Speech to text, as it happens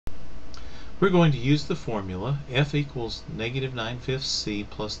we're going to use the formula F equals negative 9/5 C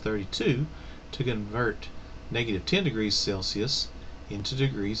plus 32 to convert negative 10 degrees Celsius into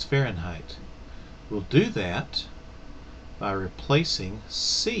degrees Fahrenheit. We'll do that by replacing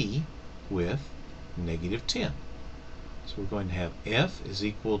C with negative 10. So we're going to have F is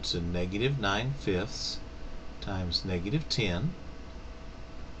equal to negative 9/5 times negative 10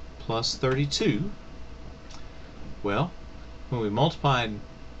 plus 32. Well, when we multiply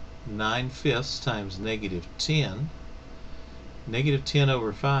 9/5 times negative 10, negative 10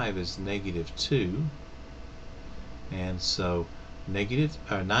 over 5 is negative 2. And so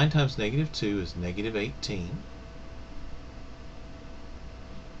 9 times negative 2 is negative 18.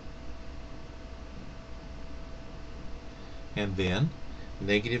 And then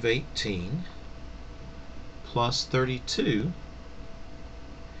negative 18 plus 32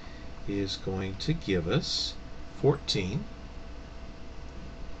 is going to give us 14.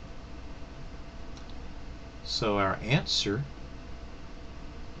 So our answer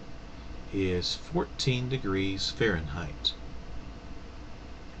is 14 degrees Fahrenheit.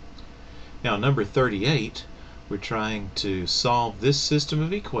 Now, number 38, we're trying to solve this system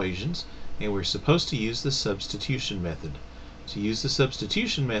of equations, and we're supposed to use the substitution method. To use the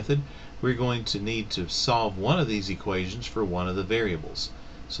substitution method, we're going to need to solve one of these equations for one of the variables.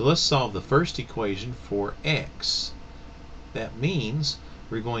 So let's solve the first equation for x. That means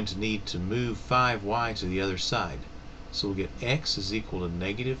we're going to need to move 5y to the other side. So we'll get x is equal to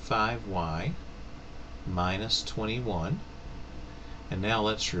negative 5y minus 21. And now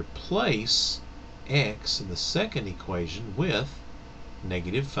let's replace x in the second equation with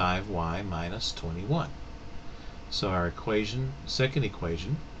negative 5y minus 21. So our second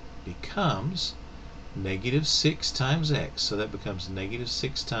equation becomes negative 6 times x. So that becomes negative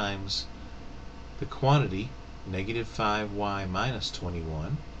 6 times the quantity, negative 5y minus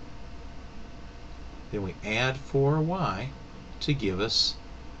 21. Then we add 4y to give us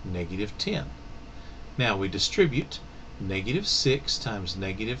negative 10. Now we distribute. Negative 6 times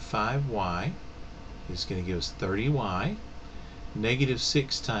negative 5y is going to give us 30y. Negative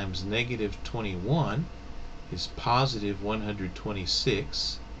 6 times negative 21 is positive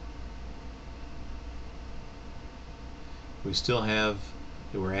 126. We still have,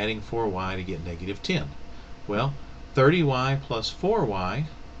 we're adding 4y to get negative 10. Well, 30y plus 4y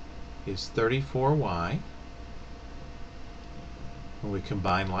is 34y. When we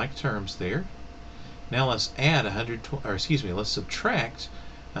combine like terms there. Now let's add let's subtract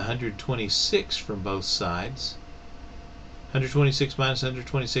 126 from both sides. 126 minus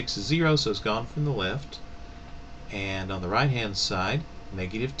 126 is 0, so it's gone from the left. And on the right hand side,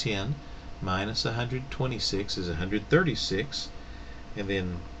 negative 10 minus 126 is 136. And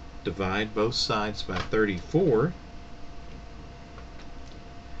then divide both sides by 34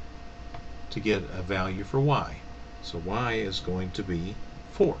 to get a value for y. So y is going to be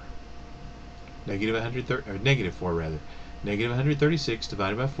 4. Negative 4 rather. Negative 136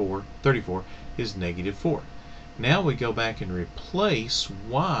 divided by 34 is negative 4. Now we go back and replace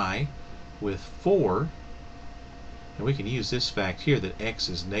y with 4. And we can use this fact here that x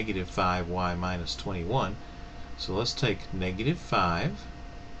is negative 5y minus 21. So let's take negative 5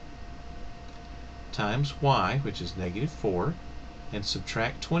 times y, which is negative 4, and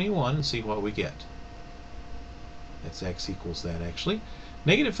subtract 21 and see what we get. That's x equals that actually.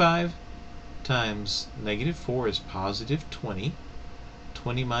 Negative 5 times negative 4 is positive 20.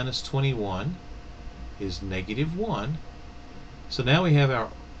 20 minus 21 is negative 1. So now we have our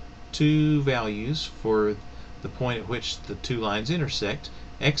two values for the point at which the two lines intersect.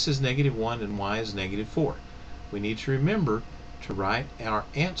 X is negative 1 and y is negative 4. We need to remember to write our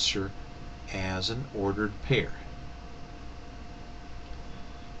answer as an ordered pair.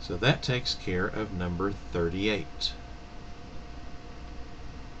 So that takes care of number 38.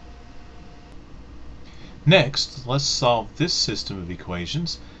 Next, let's solve this system of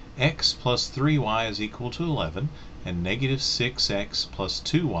equations. X plus 3y is equal to 11, and negative 6x plus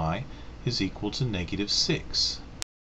 2y is equal to negative 6.